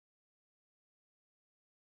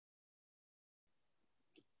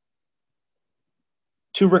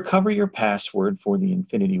To recover your password for the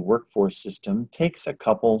Infinit-I Workforce system takes a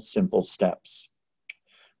couple simple steps.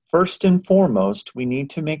 First and foremost, we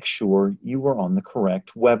need to make sure you are on the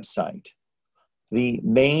correct website. The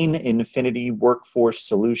main Infinit-I Workforce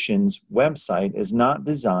Solutions website is not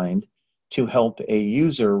designed to help a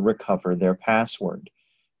user recover their password.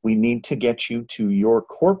 We need to get you to your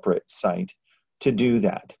corporate site to do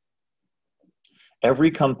that.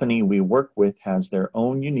 Every company we work with has their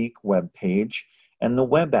own unique web page, and the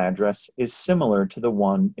web address is similar to the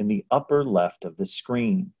one in the upper left of the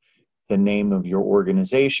screen. The name of your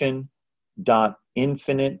organization,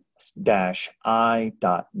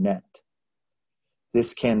 .infinit-I.net.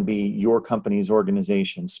 This can be your company's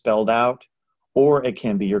organization spelled out, or it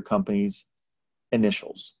can be your company's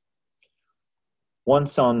initials.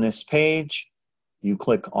 Once on this page, you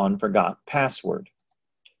click on Forgot Password.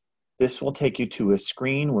 This will take you to a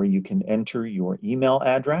screen where you can enter your email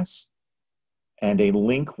address, and a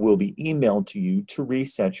link will be emailed to you to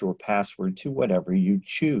reset your password to whatever you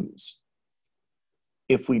choose.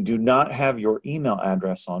 If we do not have your email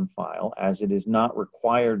address on file, as it is not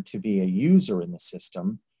required to be a user in the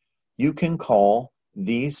system, you can call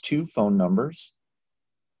these two phone numbers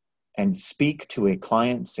and speak to a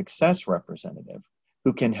client success representative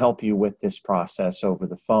who can help you with this process over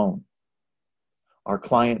the phone. Our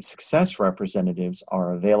client success representatives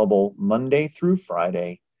are available Monday through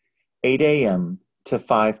Friday, 8 a.m. to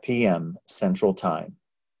 5 p.m. Central Time.